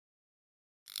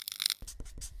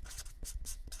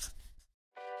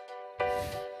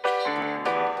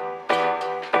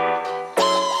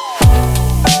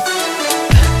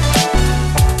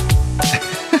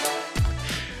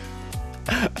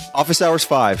Office Hours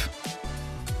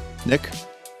 5. Nick,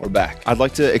 We're back. I'd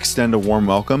like to extend a warm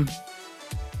welcome.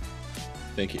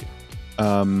 Thank you.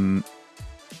 How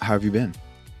have you been?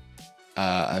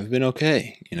 I've been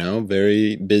okay,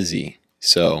 very busy.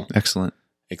 So Excellent.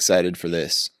 excited for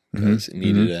this because it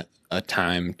needed a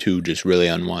time to just really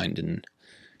unwind and,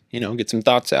 get some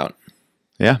thoughts out.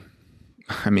 Yeah.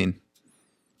 I mean,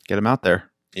 get them out there.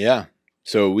 Yeah.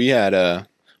 So we had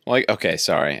okay,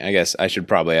 sorry. I guess I should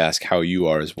probably ask how you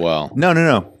are as well.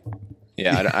 No.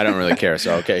 Yeah, I don't really care.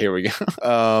 So, okay, here we go.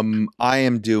 I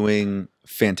am doing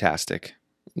fantastic.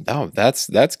 Oh, that's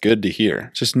good to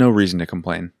hear. Just no reason to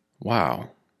complain.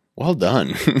 Wow. Well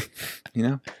done. Is Give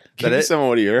that me it? some of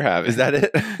what you're having. Is that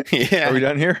it? Yeah. Are we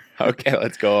done here? Okay,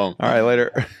 let's go home. All right,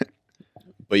 later.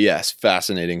 But yes,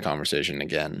 fascinating conversation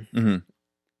again. Mm-hmm.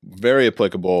 Very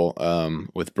applicable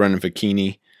with Brennen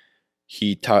Facchini.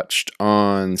 He touched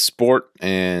on sport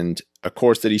and a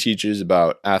course that he teaches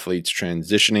about athletes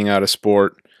transitioning out of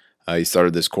sport. He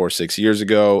started this course 6 years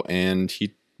ago, and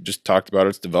he just talked about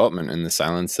its development and the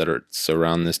silence that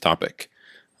surround this topic.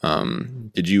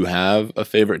 Did you have a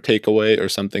favorite takeaway or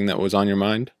something that was on your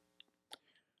mind?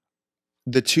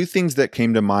 The two things that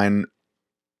came to mind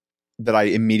that I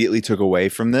immediately took away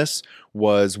from this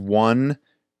was, one,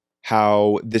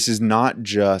 how this is not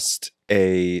just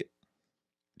a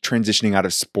transitioning out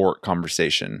of sport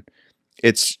conversation.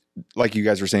 It's, like you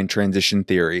guys were saying, transition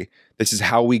theory. This is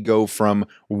how we go from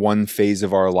one phase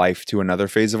of our life to another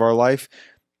phase of our life.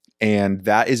 And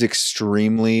that is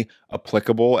extremely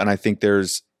applicable. And I think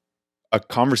there's a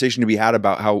conversation to be had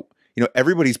about how,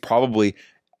 everybody's probably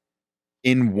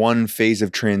in one phase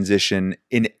of transition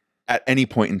at any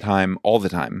point in time, all the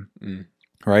time,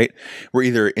 right? We're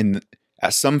either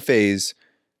at some phase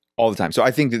all the time. So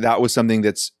I think that was something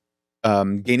that's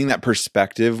gaining that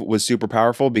perspective was super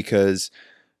powerful, because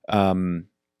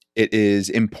it is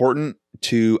important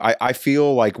to, I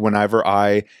feel like whenever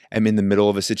I am in the middle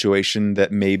of a situation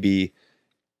that maybe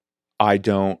I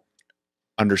don't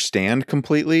understand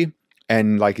completely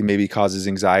and like it maybe causes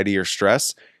anxiety or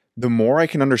stress, the more I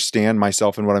can understand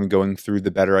myself and what I'm going through,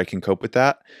 the better I can cope with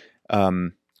that.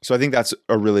 So I think that's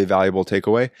a really valuable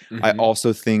takeaway. Mm-hmm. I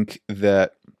also think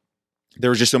that there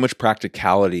was just so much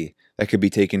practicality that could be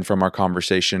taken from our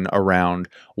conversation around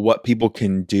what people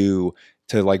can do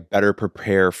to like better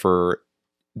prepare for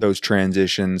those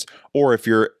transitions. Or if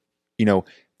you're,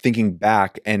 thinking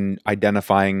back and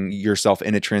identifying yourself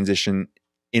in a transition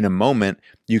in a moment,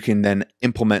 you can then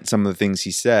implement some of the things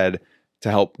he said to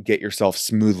help get yourself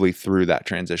smoothly through that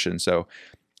transition. So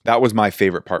that was my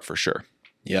favorite part for sure.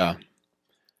 Yeah,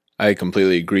 I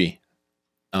completely agree.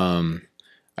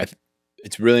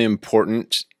 It's really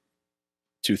important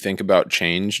to think about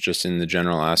change just in the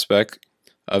general aspect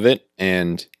of it.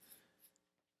 And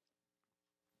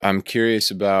I'm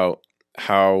curious about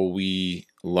how we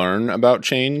learn about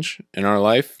change in our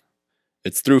life.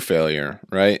 It's through failure,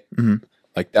 right? Mm-hmm.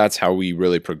 Like that's how we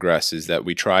really progress, is that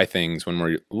we try things when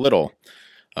we're little.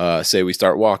 Say we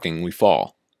start walking, we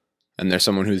fall. And there's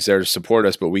someone who's there to support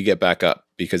us, but we get back up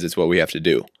because it's what we have to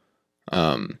do.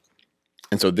 And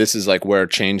so this is like where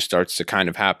change starts to kind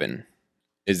of happen,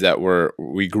 is that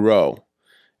we grow.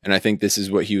 And I think this is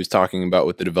what he was talking about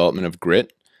with the development of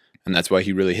grit. And that's why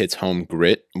he really hits home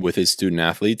grit with his student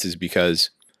athletes, is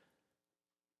because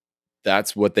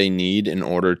that's what they need in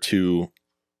order to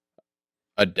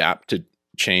adapt to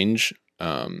change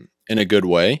in a good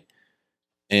way.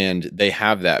 And they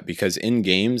have that because in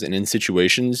games and in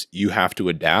situations, you have to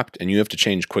adapt and you have to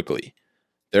change quickly.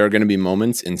 There are going to be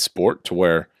moments in sport to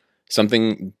where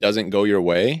something doesn't go your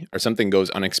way or something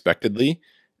goes unexpectedly,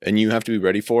 and you have to be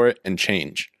ready for it and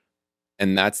change.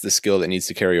 And that's the skill that needs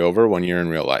to carry over when you're in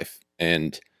real life.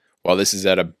 And while this is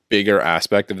at a bigger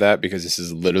aspect of that, because this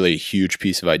is literally a huge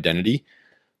piece of identity,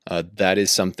 that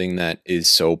is something that is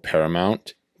so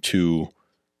paramount to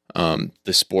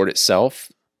the sport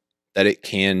itself that it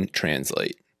can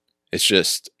translate. It's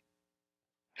just,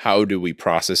 how do we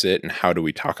process it and how do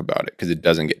we talk about it? Because it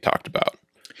doesn't get talked about.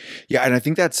 Yeah, and I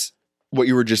think that's what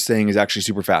you were just saying is actually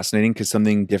super fascinating, because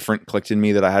something different clicked in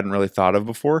me that I hadn't really thought of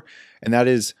before. And that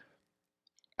is,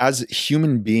 as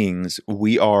human beings,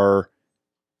 we are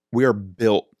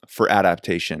built for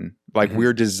adaptation. Like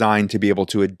we're designed to be able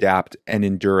to adapt and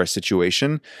endure a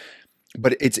situation.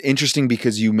 But it's interesting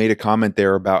because you made a comment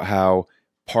there about how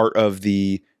part of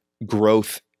the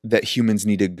growth that humans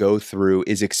need to go through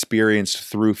is experienced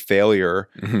through failure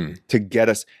to get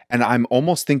us. And I'm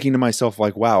almost thinking to myself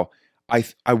like, wow,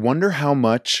 I wonder how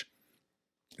much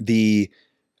the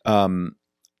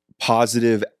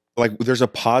positive, like there's a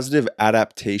positive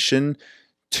adaptation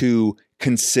to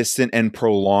consistent and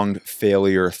prolonged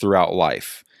failure throughout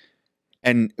life.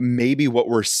 And maybe what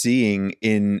we're seeing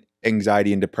in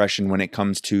anxiety and depression when it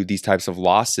comes to these types of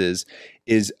losses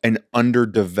is an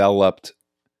underdeveloped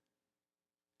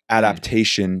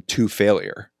adaptation to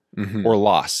failure or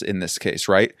loss in this case,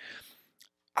 right?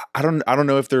 I don't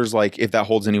know if there's like, if that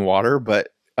holds any water,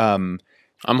 but I'm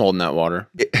holding that water.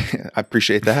 I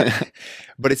appreciate that.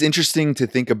 But it's interesting to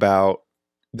think about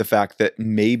the fact that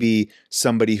maybe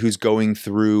somebody who's going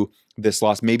through this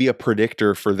loss, maybe a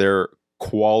predictor for their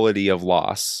quality of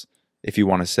loss, if you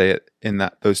want to say it in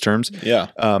those terms,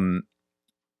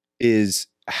 is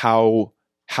how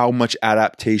much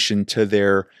adaptation to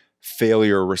their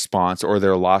failure response or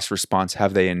their loss response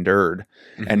have they endured.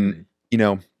 And, you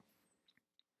know,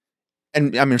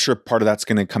 and I'm sure part of that's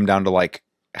going to come down to like,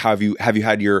 have you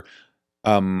had your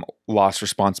loss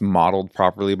response modeled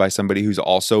properly by somebody who's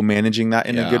also managing that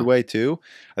in a good way too?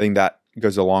 I think that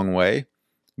goes a long way.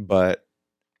 But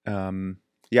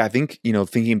yeah, I think, you know,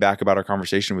 thinking back about our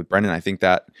conversation with Brendan, I think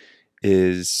that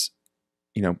is,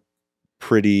 you know,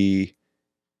 pretty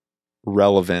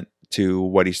relevant to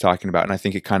what he's talking about. And I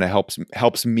think it kind of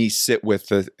helps me sit with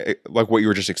the, like what you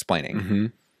were just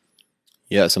explaining.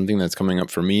 Yeah. Something that's coming up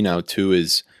for me now too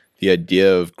is the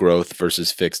idea of growth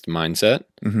versus fixed mindset.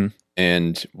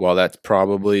 And while that's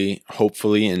probably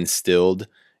hopefully instilled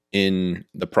in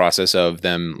the process of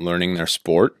them learning their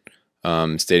sport,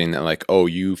 stating that like, oh,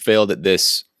 you failed at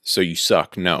this, so you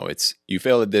suck. No, it's you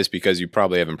failed at this because you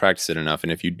probably haven't practiced it enough.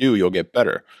 And if you do, you'll get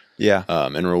better. Yeah.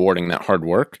 And rewarding that hard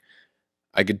work.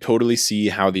 I could totally see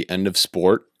how the end of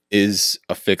sport is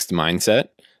a fixed mindset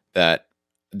that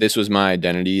this was my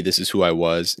identity. This is who I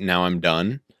was. Now I'm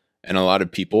done. And a lot of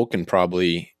people can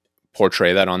probably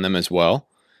portray that on them as well,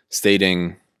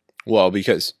 stating, well,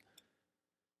 because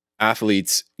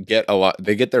athletes get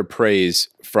they get their praise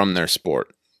from their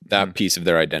sport, that piece of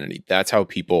their identity. That's how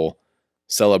people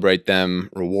celebrate them,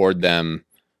 reward them.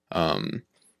 And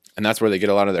that's where they get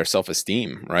a lot of their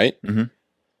self-esteem, right?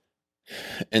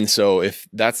 And so if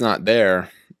that's not there,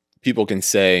 people can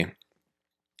say,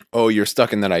 oh, you're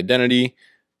stuck in that identity.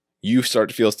 You start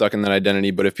to feel stuck in that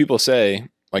identity. But if people say,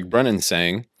 like Brennan's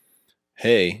saying,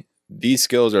 hey, these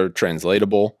skills are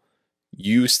translatable.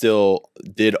 You still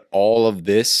did all of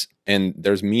this and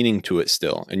there's meaning to it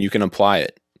still, and you can apply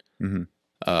it.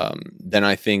 Then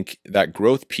I think that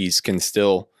growth piece can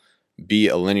still be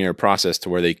a linear process to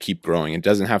where they keep growing. It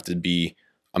doesn't have to be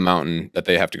a mountain that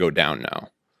they have to go down now.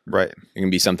 Right. It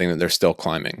can be something that they're still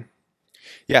climbing.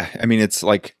 Yeah. I mean, it's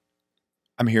like,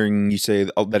 I'm hearing you say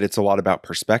that it's a lot about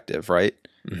perspective, right?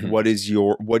 What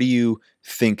do you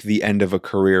think the end of a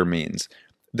career means?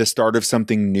 The start of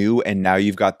something new and now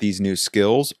you've got these new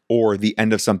skills, or the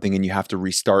end of something and you have to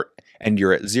restart and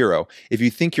you're at zero? If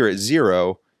you think you're at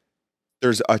zero,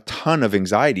 there's a ton of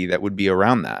anxiety that would be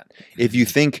around that. If you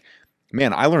think,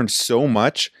 man, I learned so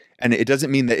much, and it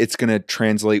doesn't mean that it's going to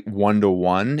translate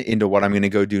one-to-one into what I'm going to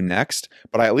go do next,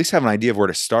 but I at least have an idea of where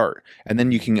to start, and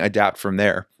then you can adapt from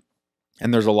there.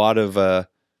 And there's a lot of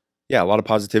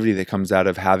positivity that comes out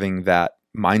of having that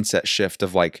mindset shift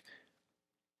of like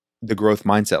the growth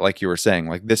mindset, like you were saying,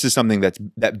 like this is something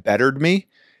that bettered me,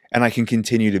 and I can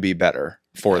continue to be better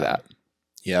for that.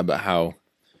 Yeah, but how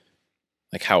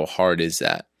hard is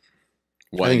that?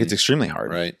 I think it's extremely hard.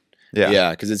 Right.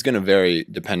 Yeah, because it's going to vary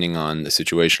depending on the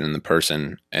situation and the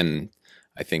person, and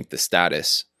I think the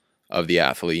status of the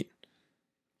athlete.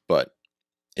 But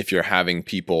if you're having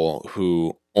people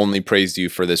who only praised you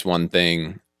for this one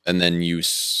thing, and then you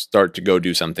start to go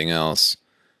do something else,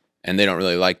 and they don't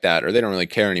really like that, or they don't really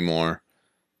care anymore,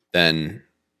 then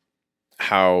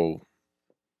how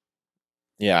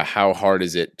hard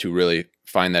is it to really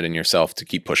find that in yourself to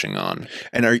keep pushing on?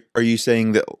 And are you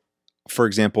saying that, for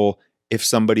example, if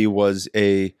somebody was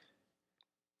a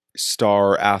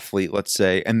star athlete, let's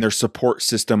say, and their support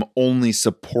system only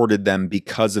supported them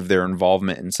because of their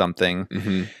involvement in something,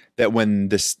 that when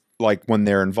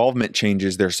their involvement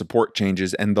changes, their support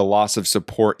changes, and the loss of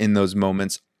support in those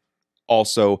moments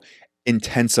also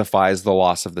intensifies the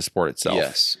loss of the sport itself?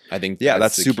 Yes. I think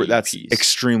that's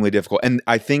extremely difficult. And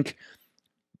I think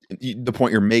the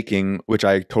point you're making, which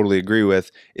I totally agree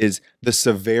with, is the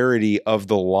severity of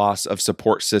the loss of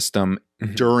support system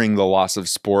during the loss of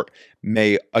sport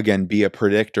may again be a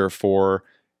predictor for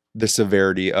the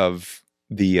severity of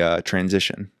the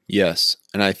transition. Yes.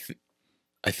 And I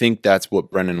think that's what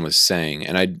Brennan was saying.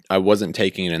 And I wasn't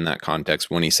taking it in that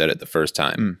context when he said it the first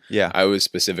time. I was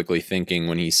specifically thinking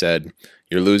when he said,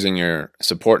 you're losing your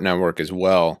support network as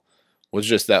well. was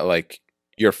just that like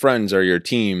your friends are your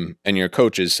team and your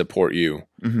coaches support you.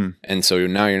 And so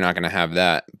now you're not going to have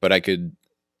that. But I could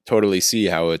totally see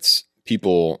how it's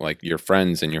people like your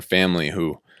friends and your family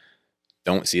who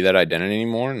don't see that identity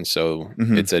anymore. And so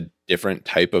it's a different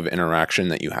type of interaction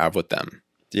that you have with them.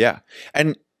 Yeah.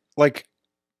 And like,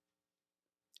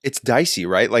 it's dicey,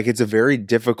 right? Like, it's a very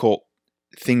difficult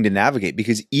thing to navigate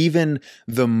because even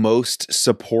the most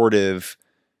supportive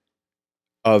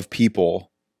of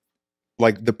people,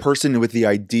 like the person with the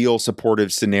ideal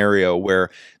supportive scenario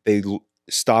where they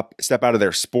step out of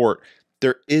their sport,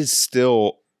 there is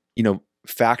still, you know,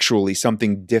 factually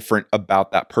something different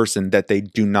about that person that they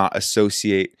do not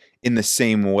associate in the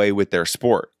same way with their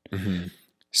sport.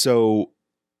 So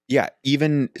yeah,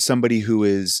 even somebody who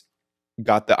is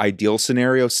got the ideal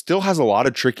scenario still has a lot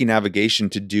of tricky navigation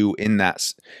to do in that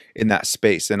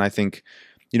space. And I think,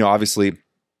 you know, obviously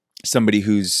somebody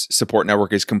whose support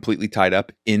network is completely tied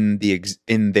up in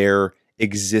their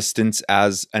existence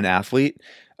as an athlete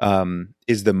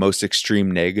is the most extreme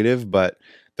negative, but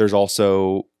there's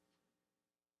also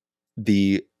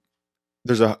there's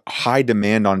a high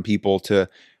demand on people to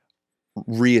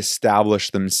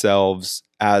reestablish themselves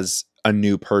as a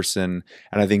new person.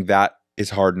 And I think that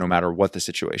is hard no matter what the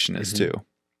situation is too.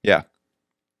 Yeah.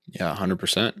 Yeah,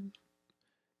 100%.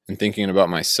 And thinking about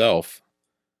myself,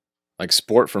 like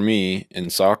sport for me in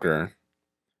soccer,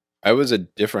 I was a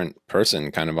different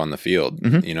person kind of on the field.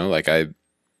 You know, like I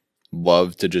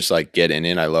love to just like get in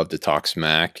it. I love to talk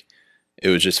smack. It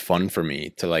was just fun for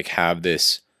me to like have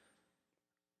this,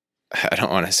 I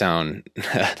don't want to sound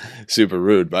super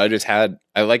rude, but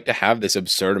I like to have this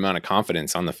absurd amount of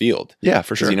confidence on the field. Yeah,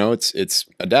 for sure. You know, it's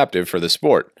adaptive for the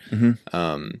sport.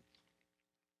 And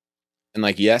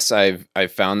like, yes, I've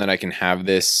found that I can have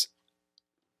this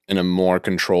in a more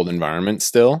controlled environment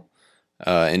still,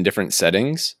 in different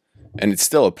settings, and it's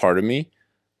still a part of me.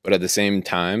 But at the same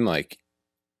time, like,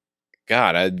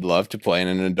 God, I'd love to play in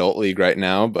an adult league right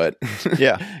now, but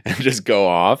yeah, and just go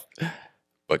off.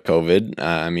 But COVID,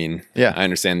 I mean, yeah, I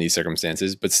understand these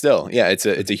circumstances, but still, yeah, it's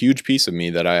a huge piece of me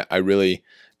that I really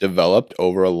developed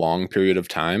over a long period of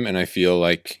time, and I feel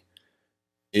like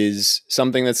is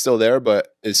something that's still there,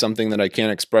 but is something that I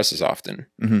can't express as often,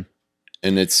 and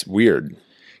it's weird.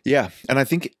 Yeah, and I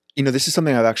think, you know, this is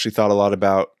something I've actually thought a lot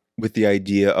about with the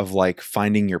idea of like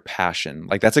finding your passion.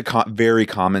 Like that's a very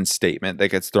common statement that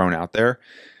gets thrown out there,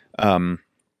 and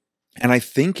I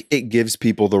think it gives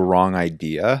people the wrong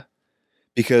idea.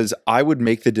 Because I would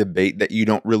make the debate that you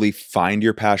don't really find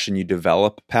your passion, you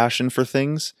develop passion for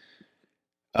things.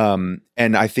 And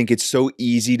I think it's so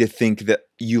easy to think that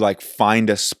you like find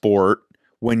a sport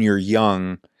when you're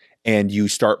young and you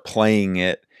start playing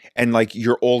it and like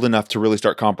you're old enough to really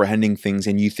start comprehending things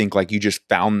and you think like you just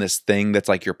found this thing that's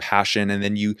like your passion and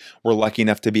then you were lucky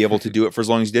enough to be able to do it for as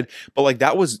long as you did. But like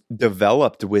that was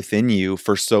developed within you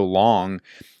for so long.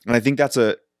 And I think that's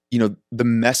you know, the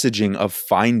messaging of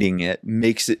finding it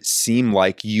makes it seem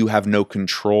like you have no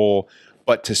control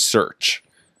but to search.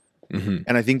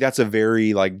 And I think that's a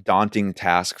very like daunting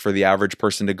task for the average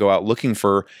person to go out looking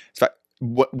for.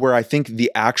 Where I think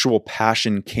the actual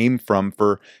passion came from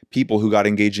for people who got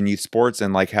engaged in youth sports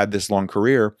and like had this long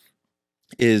career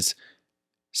is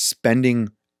spending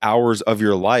hours of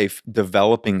your life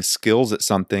developing skills at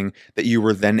something that you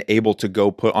were then able to go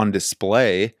put on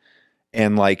display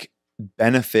and like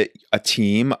benefit a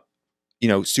team, you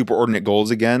know, superordinate goals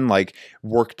again, like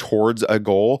work towards a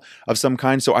goal of some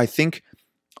kind. So I think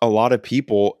a lot of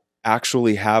people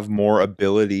actually have more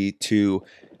ability to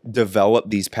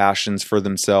develop these passions for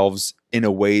themselves in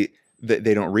a way that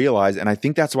they don't realize. And I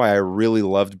think that's why I really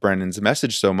loved Brennan's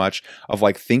message so much of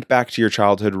like, think back to your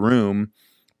childhood room,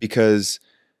 because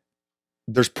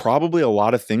there's probably a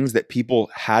lot of things that people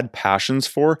had passions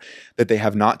for that they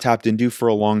have not tapped into for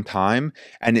a long time.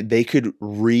 And they could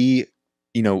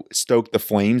stoke the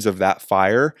flames of that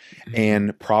fire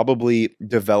and probably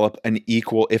develop an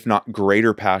equal, if not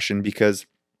greater passion, because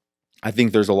I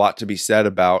think there's a lot to be said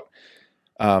about,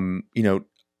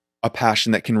 a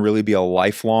passion that can really be a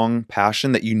lifelong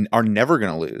passion that you are never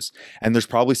going to lose. And there's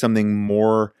probably something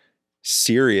more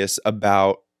serious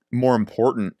about, more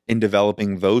important in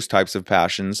developing those types of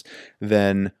passions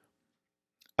than,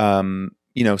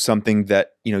 something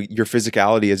that, your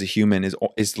physicality as a human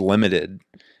is limited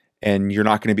and you're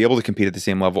not going to be able to compete at the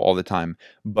same level all the time.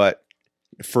 But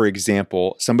for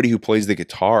example, somebody who plays the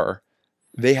guitar,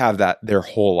 they have that their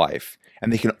whole life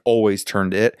and they can always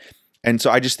turn to it. And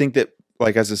so I just think that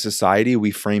like as a society,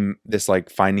 we frame this like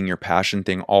finding your passion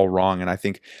thing all wrong. And I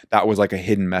think that was like a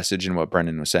hidden message in what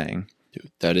Brendan was saying.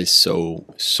 Dude, that is so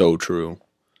true.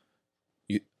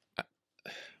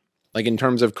 like in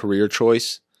terms of career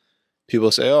choice,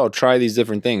 people say, oh, try these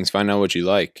different things, find out what you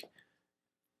like.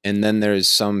 And then there's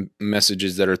some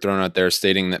messages that are thrown out there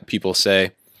stating that people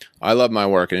say, I love my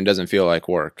work and it doesn't feel like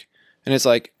work. And it's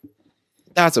like,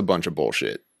 that's a bunch of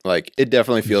bullshit. Like, it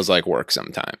definitely feels like work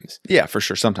sometimes. Yeah, for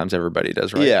sure. Sometimes everybody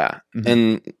does, right? Yeah. Mm-hmm.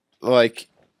 And like,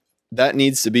 that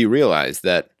needs to be realized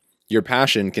that your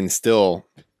passion can still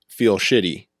feel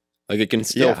shitty. Like, it can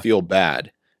still feel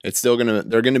bad. It's still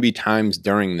there are gonna be times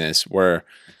during this where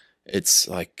it's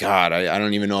like, God, I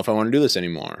don't even know if I want to do this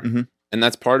anymore. Mm-hmm. And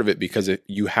that's part of it, because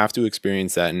you have to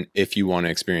experience that. And if you want to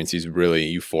experience these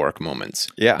really euphoric moments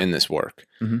in this work,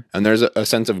 and there's a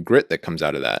sense of grit that comes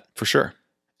out of that. For sure.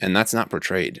 And that's not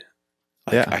portrayed.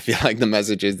 Like, I feel like the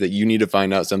message is that you need to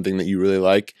find out something that you really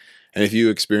like. And if you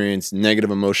experience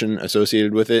negative emotion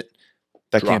associated with it,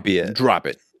 that can't be it. Drop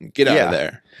it. Get out of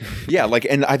there. Yeah. Like,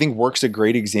 and I think work's a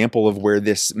great example of where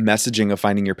this messaging of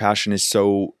finding your passion is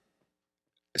so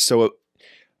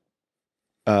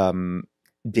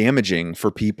damaging for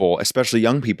people, especially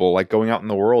young people, like going out in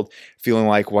the world, feeling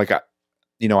like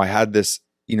I had this,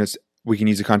 we can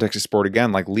use the context of sport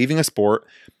again, like leaving a sport,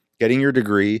 getting your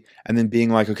degree, and then being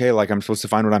like, okay, like I'm supposed to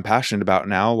find what I'm passionate about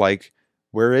now. Like,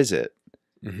 where is it?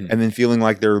 Mm-hmm. And then feeling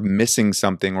like they're missing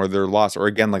something, or they're lost, or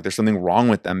again, like there's something wrong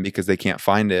with them because they can't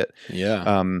find it.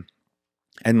 Yeah.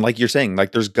 And like you're saying,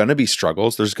 like there's going to be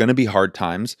struggles, there's going to be hard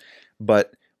times,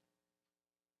 but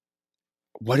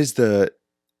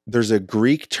there's a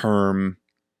Greek term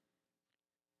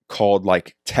called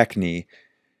like techne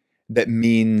that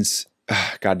means,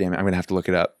 God damn it, I'm going to have to look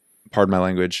it up. Pardon my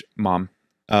language, Mom.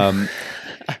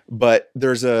 But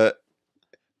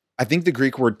I think the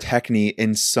Greek word techne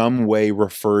in some way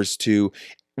refers to,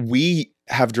 we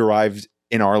have derived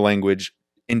in our language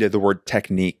into the word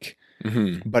technique,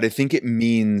 but I think it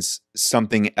means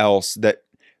something else that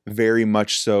very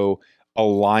much so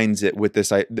aligns it with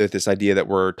this idea that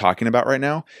we're talking about right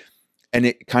now. And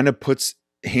it kind of puts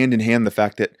hand in hand the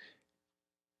fact that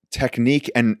technique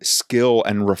and skill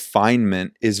and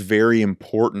refinement is very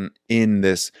important in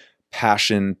this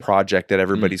passion project that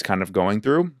everybody's kind of going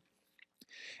through.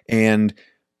 And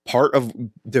part of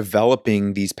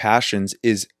developing these passions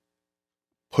is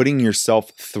putting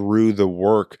yourself through the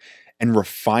work and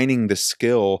refining the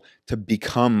skill to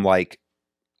become like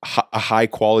a high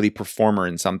quality performer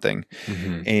in something.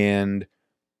 And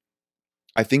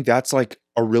I think that's like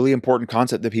a really important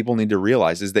concept that people need to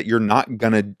realize, is that you're not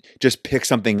going to just pick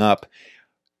something up,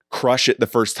 crush it the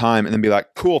first time, and then be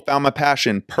like, cool, found my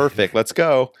passion. Perfect. Let's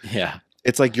go. Yeah.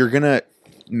 It's like, you're going to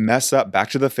mess up, back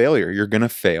to the failure. You're going to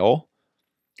fail,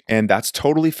 and that's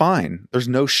totally fine. There's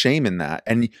no shame in that.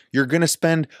 And you're going to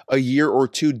spend a year or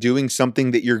two doing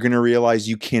something that you're going to realize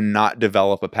you cannot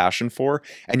develop a passion for,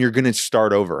 and you're going to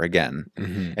start over again.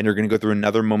 And you're going to go through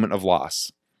another moment of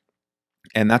loss.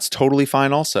 And that's totally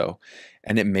fine also.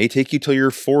 And it may take you till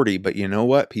you're 40, but you know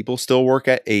what? People still work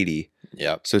at 80.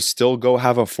 Yeah. So still go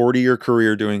have a 40-year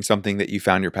career doing something that you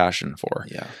found your passion for.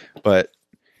 Yeah. But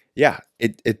yeah,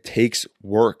 it takes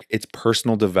work. It's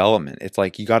personal development. It's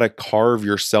like, you got to carve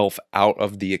yourself out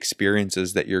of the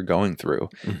experiences that you're going through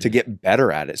to get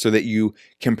better at it, so that you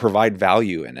can provide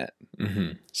value in it.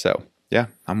 So yeah,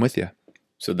 I'm with you.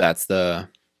 So that's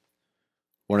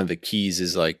one of the keys,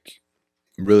 is like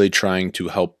really trying to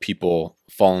help people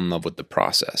fall in love with the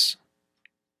process.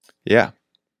 Yeah.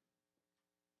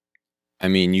 I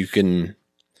mean,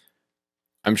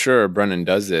 I'm sure Brennan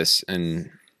does this, and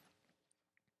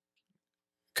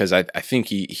because I think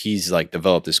he's like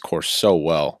developed this course so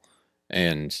well,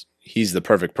 and he's the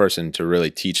perfect person to really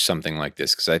teach something like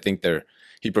this, because I think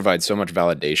he provides so much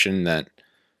validation that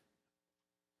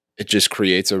it just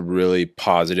creates a really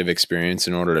positive experience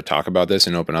in order to talk about this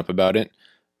and open up about it.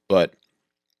 But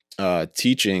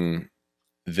teaching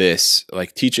this,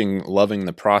 like teaching loving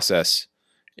the process,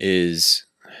 is,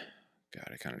 God,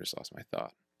 I kind of just lost my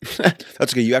thought.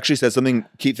 That's okay. You actually said something,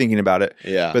 keep thinking about it.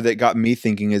 Yeah. But that got me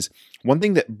thinking is, one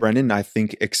thing that Brennan, I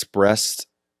think, expressed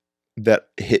that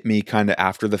hit me kind of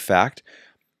after the fact,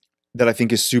 that I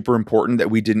think is super important that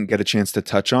we didn't get a chance to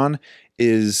touch on,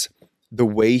 is the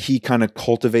way he kind of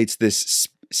cultivates this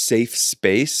safe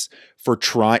space for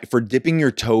dipping your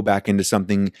toe back into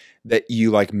something that you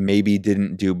like maybe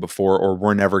didn't do before or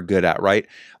were never good at, right?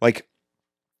 Like,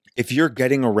 if you're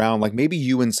getting around, like maybe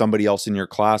you and somebody else in your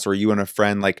class, or you and a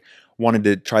friend like wanted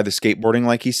to try the skateboarding,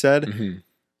 like he said,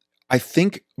 I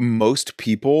think most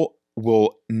people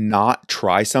will not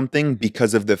try something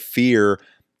because of the fear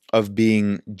of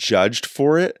being judged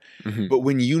for it. Mhm. But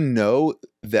when you know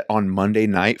that on Monday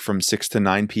night from 6 to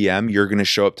 9 p.m., you're going to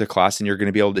show up to class and you're going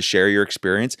to be able to share your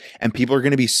experience, and people are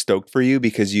going to be stoked for you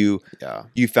because you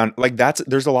found, like,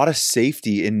 there's a lot of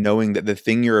safety in knowing that the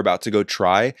thing you're about to go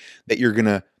try, that you're going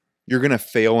to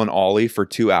fail an ollie for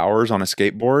 2 hours on a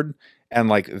skateboard. And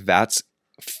like, that's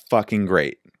fucking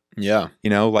great. Yeah.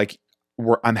 You know, like,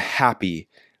 I'm happy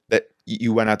that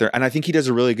you went out there. And I think he does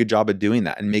a really good job of doing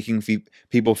that and making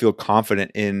people feel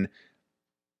confident in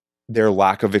their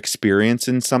lack of experience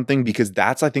in something, because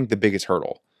that's, I think, the biggest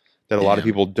hurdle that a lot of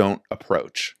people don't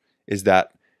approach, is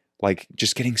that, like,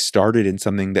 just getting started in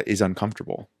something that is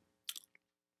uncomfortable.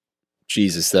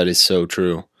 Jesus, that is so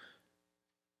true.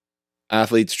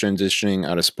 Athletes transitioning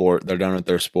out of sport, they're done with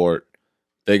their sport.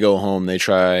 They go home, they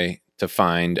try to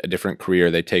find a different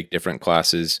career, they take different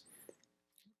classes.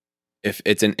 If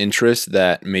it's an interest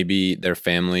that maybe their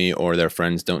family or their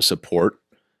friends don't support,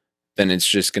 then it's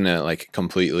just going to like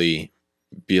completely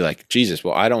be like, Jesus,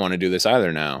 well, I don't want to do this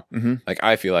either now. Mm-hmm. Like,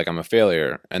 I feel like I'm a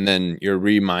failure. And then you're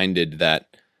reminded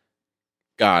that,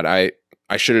 God, I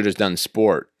should have just done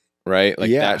sport, right?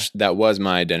 Like that was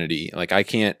my identity. Like, I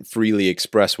can't freely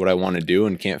express what I want to do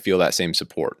and can't feel that same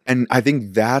support. And I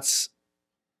think that's,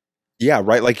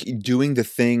 right. Like, doing the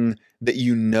thing that,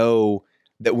 you know,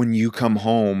 that when you come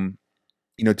home,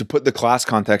 you know, to put the class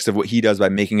context of what he does by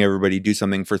making everybody do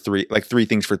something for three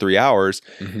things for 3 hours,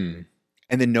 mm-hmm.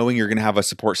 and then knowing you're going to have a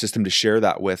support system to share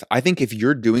that with. I think if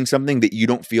you're doing something that you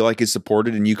don't feel like is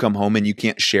supported and you come home and you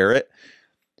can't share it,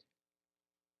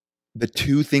 the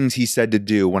two things he said to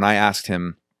do when I asked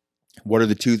him, what are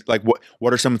the two, like,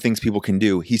 what are some things people can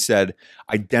do? He said,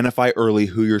 identify early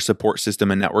who your support system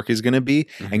and network is going to be,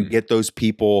 mm-hmm. and get those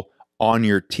people on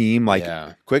your team, like,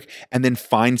 quick, and then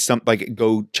find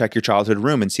go check your childhood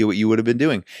room and see what you would have been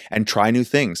doing and try new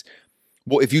things.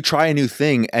 Well, if you try a new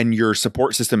thing and your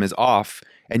support system is off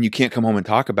and you can't come home and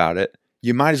talk about it,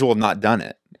 you might as well have not done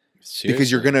it. Seriously?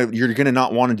 Because you're gonna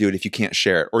not want to do it if you can't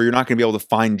share it, or you're not gonna be able to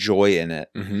find joy in it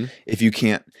mm-hmm. if you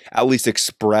can't at least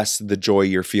express the joy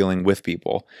you're feeling with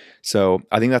people. So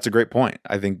I think that's a great point.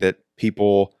 I think that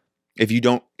people, if you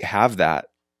don't have that,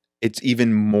 it's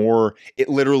even more, it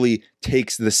literally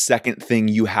takes the second thing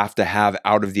you have to have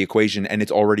out of the equation, and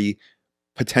it's already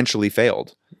potentially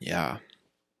failed. Yeah.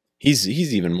 He's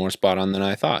even more spot on than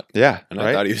I thought. Yeah. And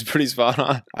I thought he was pretty spot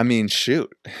on. I mean,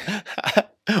 shoot.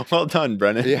 Well done,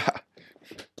 Brennan. Yeah.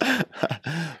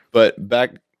 But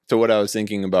back to what I was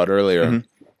thinking about earlier,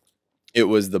 mm-hmm. it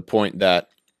was the point that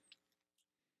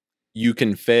you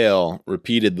can fail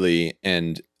repeatedly,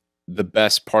 and the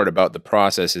best part about the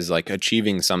process is like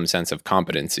achieving some sense of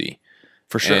competency.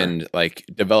 For sure. And like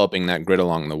developing that grit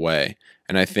along the way.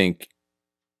 And I think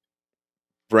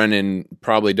Brennen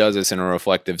probably does this in a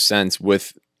reflective sense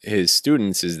with his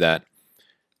students, is that,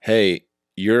 hey,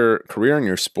 your career in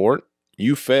your sport,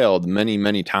 you failed many,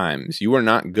 many times. You were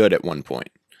not good at one point.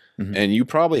 Mm-hmm. And you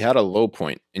probably had a low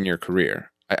point in your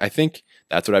career. I think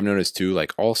that's what I've noticed too.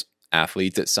 Like, all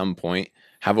athletes at some point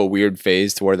have a weird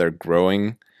phase to where their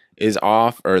growing is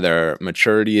off or their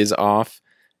maturity is off.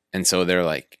 And so they're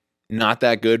like not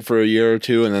that good for a year or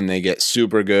two, and then they get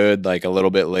super good like a little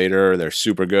bit later. They're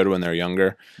super good when they're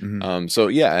younger. Mm-hmm. So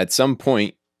yeah, at some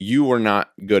point you were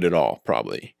not good at all,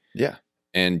 probably. Yeah.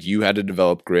 And you had to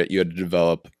develop grit. You had to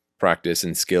develop practice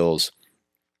and skills.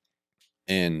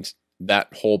 And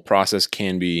that whole process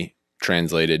can be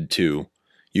translated to,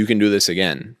 you can do this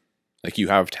again. Like, you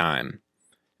have time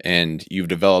and you've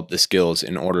developed the skills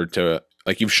in order to,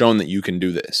 like, you've shown that you can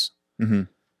do this. Mm-hmm.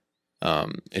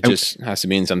 It just has to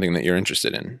be in something that you're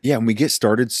interested in. Yeah. And we get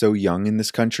started so young in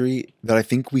this country that I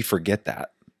think we forget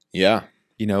that. Yeah.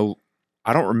 You know,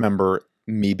 I don't remember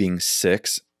me being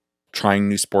 6, trying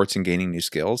new sports and gaining new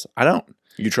skills. I don't.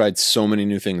 You tried so many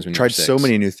new things when you were 6. So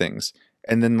many new things.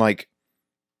 And then, like,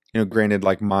 you know, granted,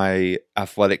 like, my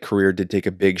athletic career did take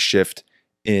a big shift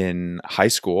in high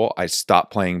school. I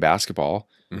stopped playing basketball,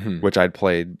 mm-hmm. which I'd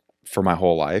played for my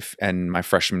whole life. And my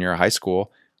freshman year of high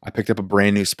school, I picked up a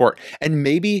brand new sport. And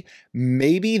maybe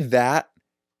that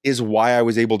is why I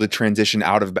was able to transition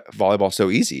out of volleyball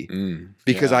so easy.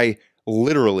 Because I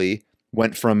literally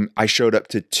went from, I showed up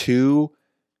to 2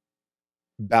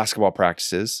 basketball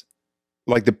practices,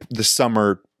 like the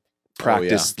summer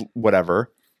practice,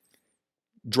 whatever,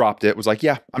 dropped it, was like,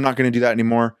 yeah, I'm not going to do that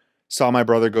anymore. Saw my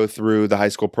brother go through the high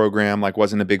school program, like,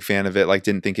 wasn't a big fan of it, like,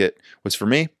 didn't think it was for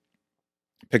me.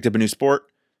 Picked up a new sport,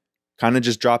 kind of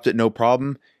just dropped it, no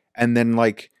problem. And then,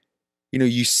 like, you know,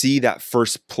 you see that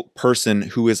first person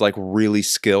who is like really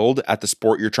skilled at the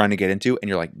sport you're trying to get into, and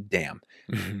you're like, damn,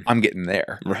 I'm getting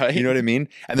there. Right. You know what I mean?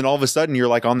 And then all of a sudden you're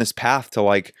like on this path to,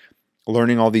 like,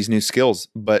 learning all these new skills.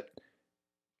 But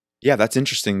yeah, that's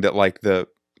interesting that like the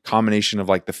combination of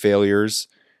like the failures,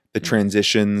 the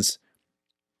transitions,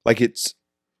 like it's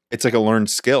like a learned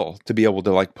skill to be able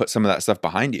to like put some of that stuff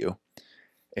behind you.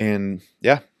 And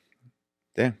yeah,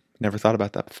 never thought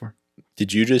about that before.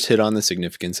 Did you just hit on the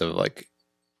significance of like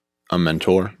a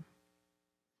mentor?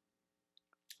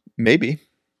 Maybe.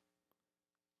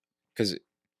 Because,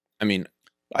 I mean,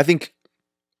 I think,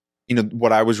 you know,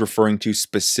 what I was referring to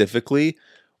specifically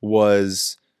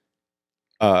was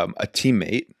a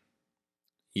teammate.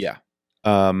 Yeah.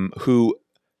 Who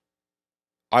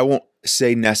I won't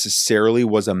say necessarily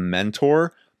was a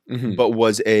mentor, but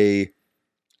was a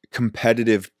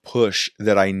competitive push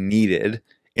that I needed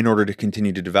in order to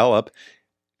continue to develop.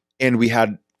 And we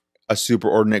had a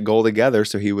superordinate goal together.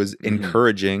 So he was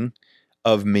encouraging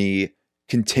of me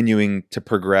continuing to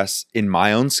progress in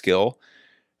my own skill.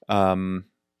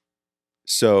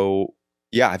 So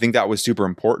yeah, I think that was super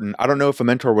important. I don't know if a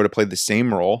mentor would have played the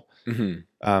same role. You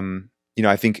know,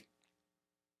 I think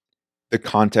the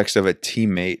context of a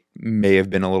teammate may have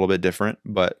been a little bit different,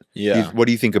 but yeah. What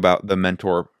do you think about the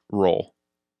mentor role?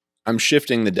 I'm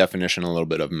shifting the definition a little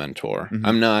bit of mentor.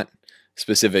 I'm not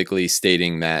specifically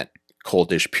stating that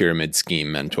cultish pyramid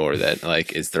scheme mentor that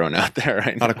like is thrown out there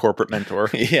right now. Not a corporate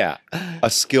mentor. Yeah. A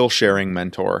skill sharing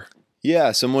mentor.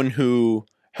 Yeah. Someone who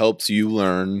helps you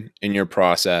learn in your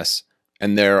process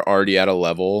and they're already at a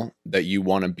level that you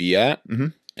want to be at.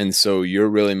 And so you're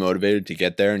really motivated to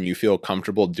get there and you feel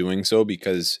comfortable doing so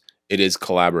because it is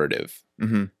collaborative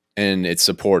and it's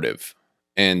supportive.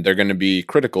 And they're going to be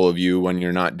critical of you when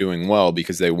you're not doing well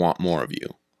because they want more of you.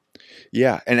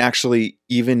 Yeah. And actually,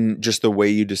 even just the way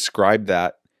you described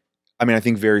that, I mean, I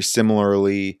think very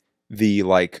similarly, the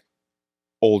like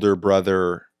older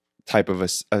brother type of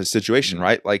a situation,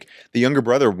 right? Like the younger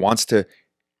brother wants to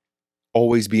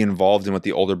always be involved in what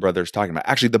the older brother is talking about.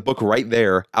 Actually, the book right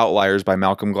there, Outliers by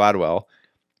Malcolm Gladwell,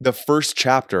 the first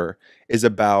chapter is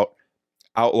about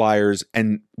outliers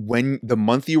and when the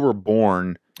month you were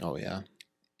born. Oh, yeah.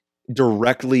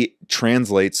 Directly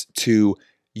translates to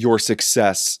your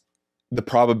success, the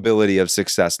probability of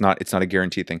success. It's not a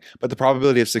guaranteed thing, but the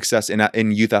probability of success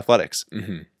in youth athletics.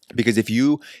 Because if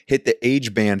you hit the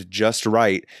age band just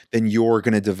right, then you're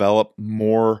going to develop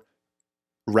more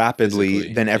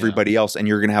rapidly than everybody else, and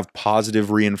you're going to have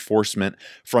positive reinforcement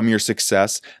from your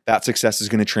success. That success is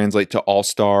going to translate to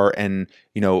all-star and,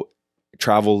 you know,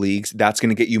 travel leagues. That's going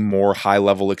to get you more high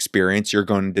level experience. You're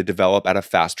going to develop at a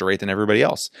faster rate than everybody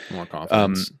else. More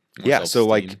confidence. More yeah. So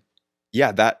like,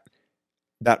 yeah,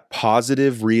 that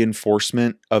positive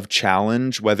reinforcement of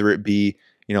challenge, whether it be,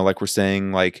 you know, like we're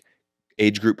saying, like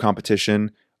age group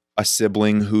competition, a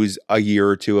sibling who's a year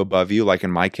or two above you. Like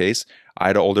in my case, I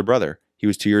had an older brother. He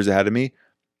was 2 years ahead of me.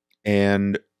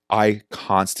 And I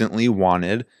constantly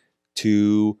wanted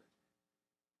to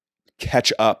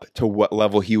catch up to what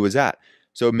level he was at.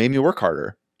 So it made me work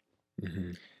harder.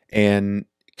 And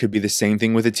it could be the same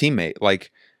thing with a teammate. Like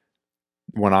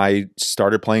when I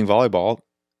started playing volleyball,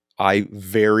 I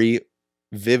very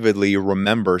vividly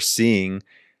remember seeing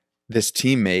this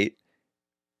teammate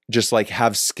just like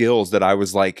have skills that I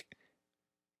was like,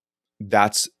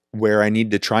 that's where I need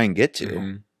to try and get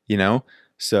to, you know?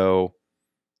 So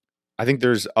I think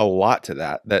there's a lot to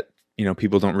that, you know,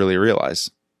 people don't really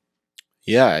realize.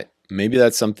 Yeah. Maybe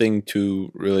that's something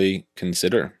to really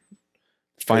consider.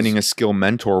 Finding a skill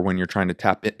mentor when you're trying to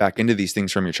tap it back into these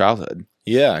things from your childhood.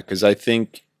 Yeah, because I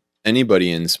think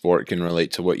anybody in sport can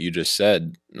relate to what you just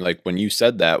said. Like when you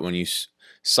said that, when you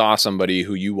saw somebody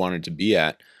who you wanted to be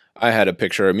at, I had a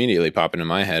picture immediately pop into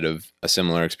my head of a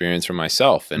similar experience for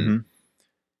myself. And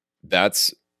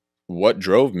that's what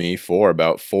drove me for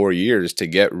about 4 years to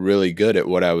get really good at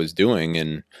what I was doing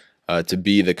and to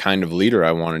be the kind of leader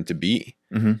I wanted to be.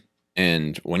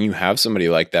 And when you have somebody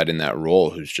like that in that role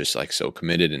who's just like so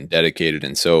committed and dedicated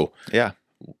and so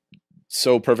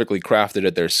perfectly crafted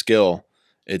at their skill,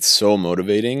 it's so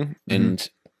motivating. And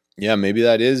yeah, maybe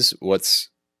that is what's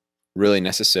really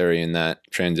necessary in that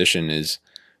transition is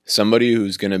somebody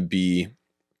who's going to be,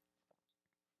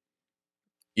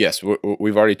 yes,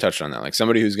 we've already touched on that. Like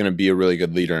somebody who's going to be a really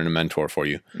good leader and a mentor for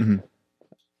you.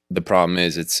 The problem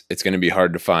is it's going to be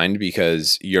hard to find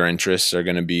because your interests are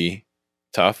going to be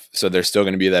tough. So there's still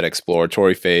going to be that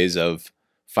exploratory phase of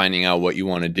finding out what you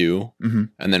want to do.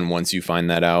 And then once you find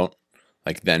that out,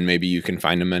 like then maybe you can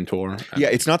find a mentor. Yeah,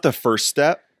 it's not the first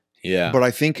step. Yeah. But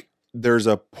I think there's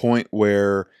a point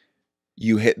where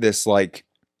you hit this like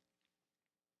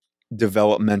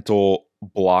developmental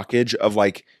blockage of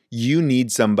like you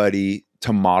need somebody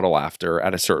to model after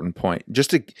at a certain point just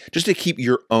to keep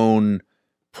your own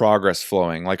progress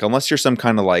flowing. Like unless you're some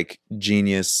kind of like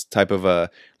genius type of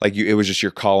it was just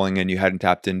your calling and you hadn't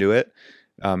tapped into it.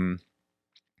 But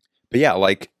yeah,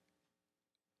 like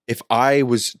if I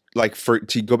was like,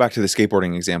 to go back to the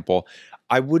skateboarding example,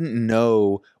 I wouldn't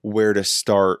know where to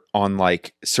start on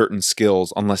like certain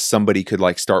skills unless somebody could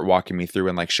like start walking me through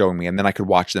and like showing me, and then I could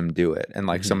watch them do it and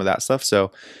like some of that stuff.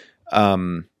 So,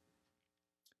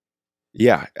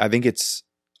 yeah, I think it's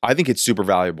super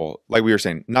valuable. Like we were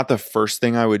saying, not the first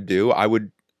thing I would do. I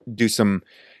would do some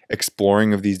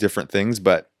exploring of these different things,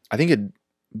 but I think it'd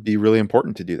be really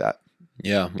important to do that.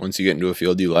 Yeah. Once you get into a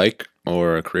field you like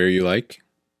or a career you like,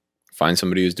 find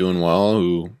somebody who's doing well,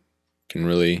 who can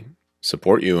really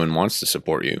support you and wants to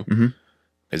support you,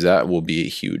 because that will be a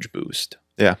huge boost.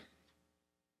 Yeah.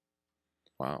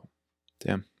 Wow.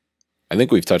 Damn. I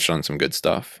think we've touched on some good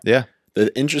stuff. Yeah.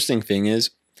 The interesting thing is,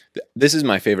 this is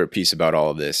my favorite piece about all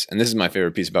of this, and this is my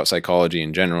favorite piece about psychology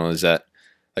in general, is that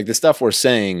like the stuff we're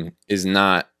saying is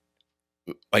not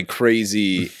like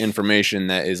crazy information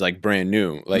that is like brand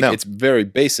new. Like it's very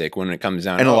basic when it comes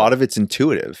down and to a lot of it's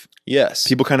intuitive. Yes.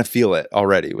 People kind of feel it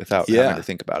already without having to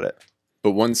think about it.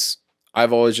 But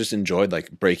I've always just enjoyed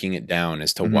like breaking it down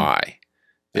as to why,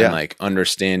 and like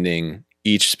understanding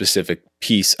each specific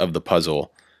piece of the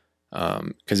puzzle,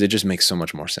 because it just makes so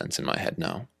much more sense in my head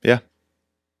now. Yeah.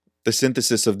 The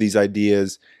synthesis of these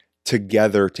ideas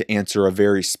together to answer a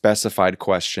very specified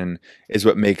question is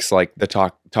what makes like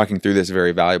the talking through this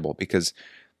very valuable, because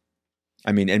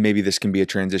I mean, and maybe this can be a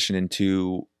transition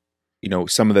into, you know,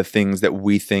 some of the things that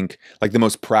we think, like the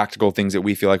most practical things that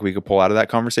we feel like we could pull out of that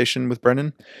conversation with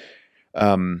Brendan.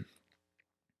 But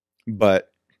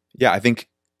yeah, I think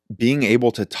being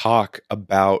able to talk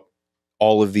about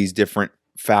all of these different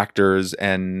factors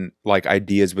and like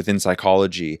ideas within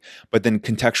psychology, but then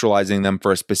contextualizing them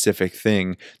for a specific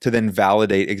thing to then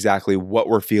validate exactly what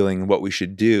we're feeling and what we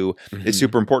should do is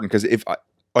super important. Because if,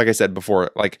 like I said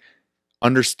before, like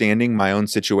understanding my own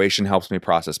situation helps me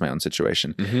process my own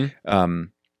situation.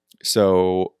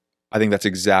 So I think that's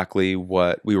exactly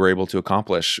what we were able to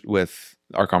accomplish with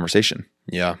our conversation.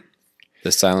 Yeah.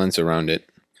 The silence around it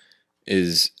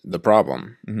is the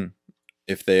problem.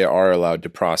 If they are allowed to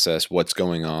process what's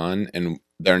going on and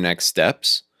their next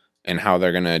steps and how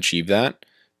they're going to achieve that,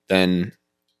 then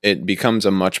it becomes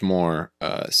a much more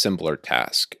simpler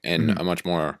task and a much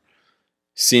more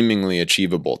seemingly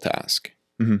achievable task.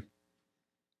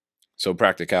 So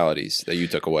practicalities that you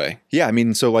took away. Yeah. I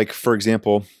mean, so like, for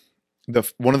example,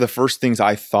 one of the first things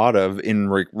I thought of in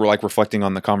like reflecting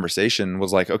on the conversation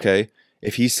was like, okay,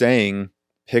 if he's saying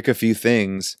pick a few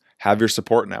things, have your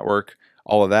support network,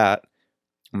 all of that,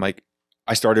 I'm like,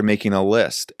 I started making a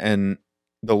list, and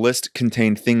the list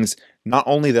contained things not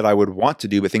only that I would want to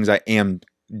do, but things I am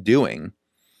doing.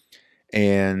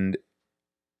 And,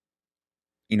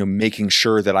 you know, making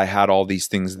sure that I had all these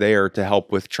things there to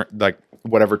help with like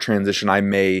whatever transition I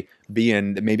may be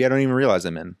in that maybe I don't even realize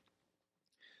I'm in.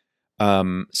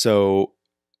 So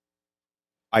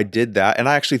I did that, and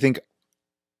I actually think,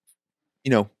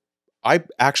 you know, I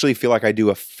actually feel like I do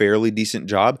a fairly decent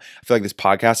job. I feel like this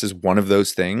podcast is one of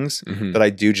those things that I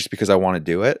do just because I want to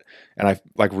do it. And I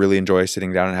like really enjoy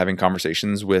sitting down and having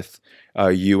conversations with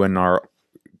you and our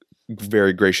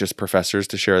very gracious professors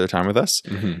to share their time with us.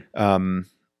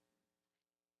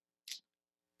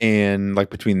 And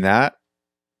like between that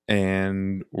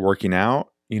and working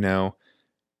out, you know,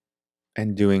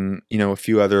 and doing, you know, a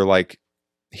few other like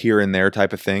here and there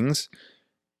type of things,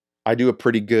 I do a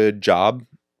pretty good job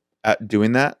at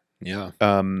doing that. Yeah.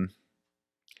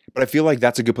 But I feel like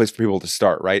that's a good place for people to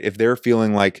start, right? If they're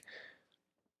feeling like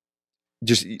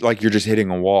just like you're just hitting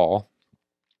a wall,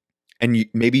 and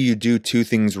maybe you do two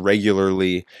things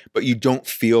regularly, but you don't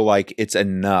feel like it's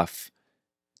enough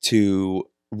to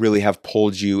really have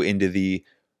pulled you into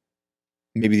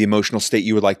maybe the emotional state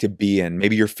you would like to be in.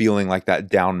 Maybe you're feeling like that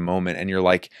down moment and you're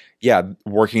like, yeah,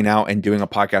 working out and doing a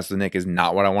podcast with Nick is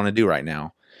not what I want to do right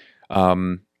now.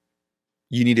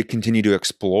 You need to continue to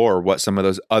explore what some of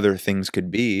those other things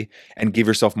could be and give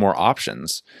yourself more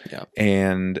options. Yeah.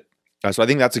 And so I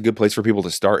think that's a good place for people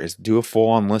to start, is do a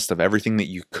full-on list of everything that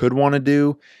you could want to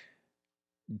do.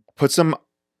 Put some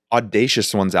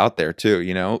audacious ones out there too,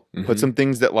 you know, put some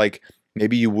things that like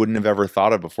maybe you wouldn't have ever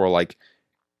thought of before, like,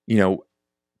 you know,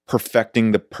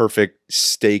 perfecting the perfect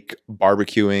steak,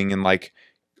 barbecuing, and like,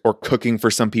 or cooking for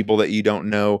some people that you don't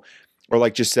know, or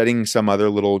like just setting some other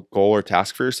little goal or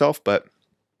task for yourself. But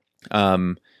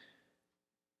that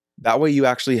way you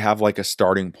actually have like a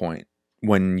starting point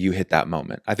when you hit that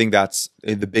moment. I think that's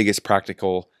the biggest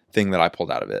practical thing that I pulled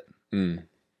out of it.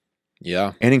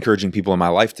 Yeah. and encouraging people in my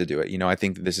life to do it. You know, I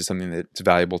think that this is something that's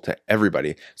valuable to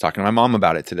everybody. I was talking to my mom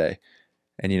about it today,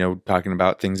 and, you know, talking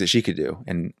about things that she could do.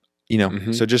 And, you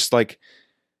know, so just like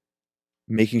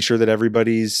making sure that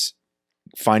everybody's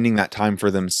finding that time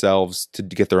for themselves to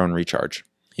get their own recharge.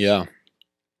 Yeah.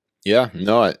 Yeah.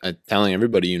 No, I telling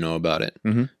everybody you know about it.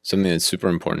 Mhm. Something that's super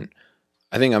important.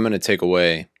 I think I'm going to take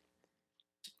away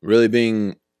really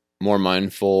being more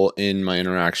mindful in my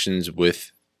interactions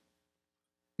with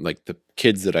like the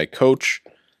kids that I coach,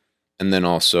 and then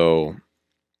also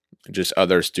just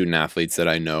other student athletes that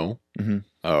I know,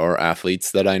 or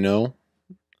athletes that I know,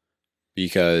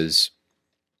 because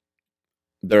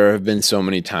there have been so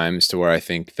many times to where I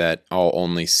think that I'll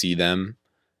only see them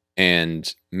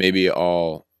and maybe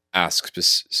I'll ask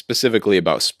specifically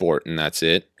about sport, and that's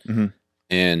it.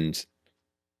 And,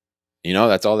 you know,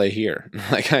 that's all they hear.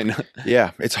 Like, I know.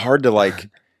 Yeah. It's hard to like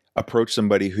approach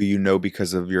somebody who you know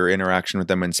because of your interaction with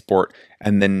them in sport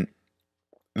and then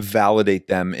validate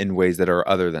them in ways that are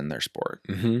other than their sport.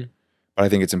 But I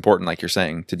think it's important, like you're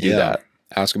saying, to do that.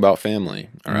 Ask about family,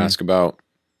 or ask about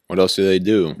what else do they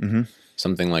do,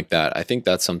 something like that. I think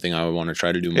that's something I would want to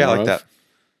try to do more Yeah, I like of.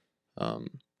 that.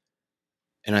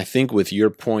 And I think with your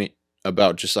point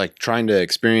about just like trying to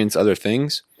experience other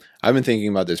things, I've been thinking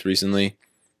about this recently.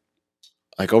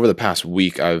 Like over the past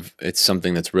week, it's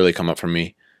something that's really come up for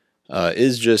me.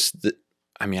 Is just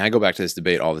I go back to this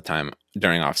debate all the time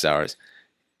during office hours.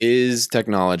 Is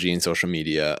technology and social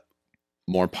media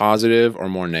more positive or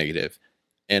more negative?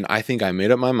 And I think I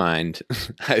made up my mind.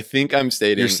 I think I'm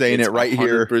stating You're saying it's it right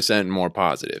here. 100% more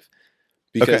positive,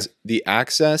 because the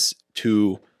access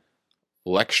to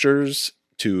lectures,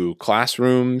 to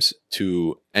classrooms,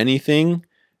 to anything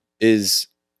is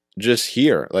just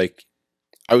here. Like,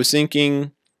 I was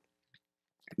thinking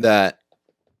that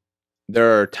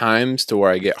there are times to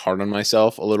where I get hard on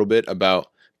myself a little bit about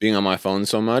being on my phone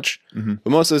so much, but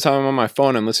most of the time I'm on my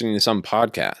phone, I'm listening to some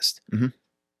podcast,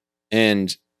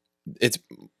 and it's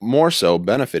more so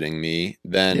benefiting me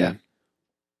than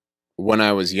when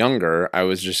I was younger. I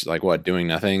was just like, doing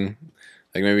nothing,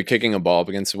 like maybe kicking a ball up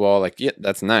against the wall. Like, yeah,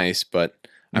 that's nice, but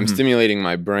I'm stimulating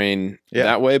my brain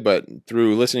that way. But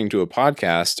through listening to a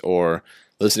podcast or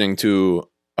listening to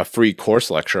a free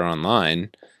course lecture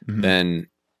online, then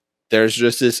there's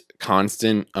just this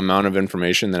constant amount of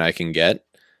information that I can get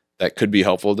that could be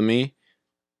helpful to me.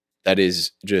 That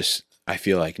is just, I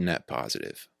feel like, net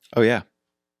positive. Oh yeah.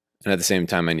 And at the same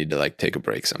time, I need to like take a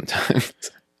break sometimes.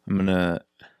 I'm going to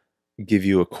give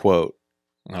you a quote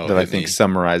that I think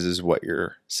summarizes what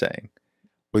you're saying.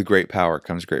 With great power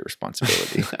comes great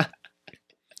responsibility.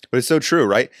 But it's so true,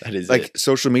 right? That is like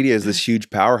social media is this huge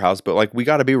powerhouse, but like we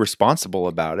got to be responsible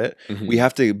about it. We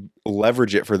have to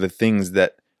leverage it for the things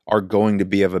that are going to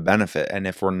be of a benefit. And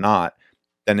if we're not,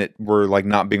 then we're like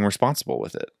not being responsible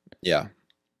with it. Yeah.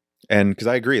 And because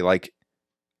I agree, like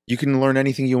you can learn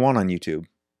anything you want on YouTube.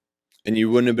 And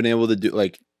you wouldn't have been able to do,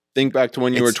 like, think back to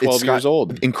when you were 12 years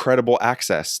old. Incredible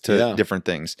access to different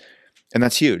things. And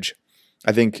that's huge.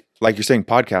 I think, like you're saying,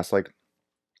 podcasts, like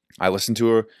I listened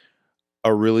to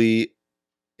a really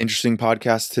interesting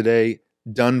podcast today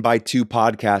done by two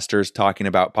podcasters talking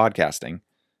about podcasting.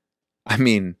 I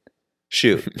mean,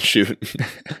 shoot.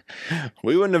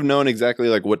 We wouldn't have known exactly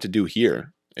like what to do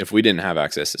here if we didn't have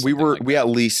access to something. We at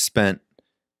least spent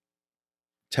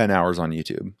 10 hours on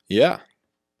YouTube. Yeah.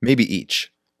 Maybe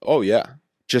each. Oh, yeah.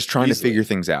 Just trying to figure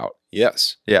things out.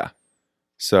 Yes. Yeah.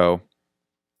 So,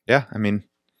 yeah, I mean.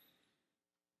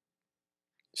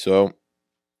 So,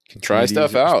 try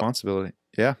stuff out. Responsibility.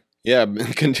 Yeah. Yeah.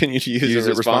 Continue to use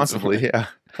it responsibly. Yeah.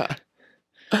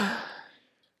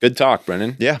 Good talk,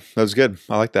 Brennan. Yeah, that was good.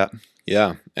 I like that.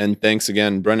 Yeah. And thanks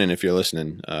again, Brennan, if you're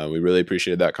listening. We really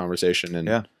appreciated that conversation.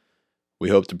 And we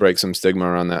hope to break some stigma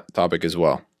around that topic as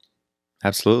well.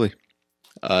 Absolutely.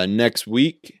 Next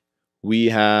week, we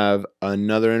have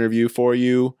another interview for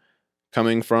you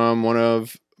coming from one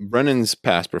of Brennan's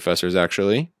past professors,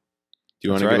 actually. Do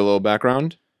you want to give a little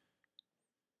background?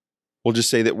 We'll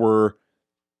just say that we're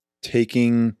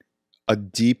taking a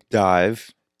deep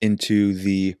dive into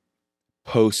the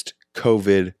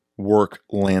post-COVID work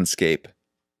landscape.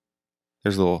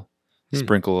 There's a little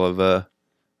sprinkle of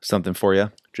something for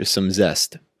you. Just some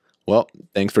zest. Well,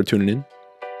 thanks for tuning in.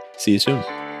 See you soon.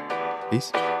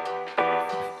 Peace.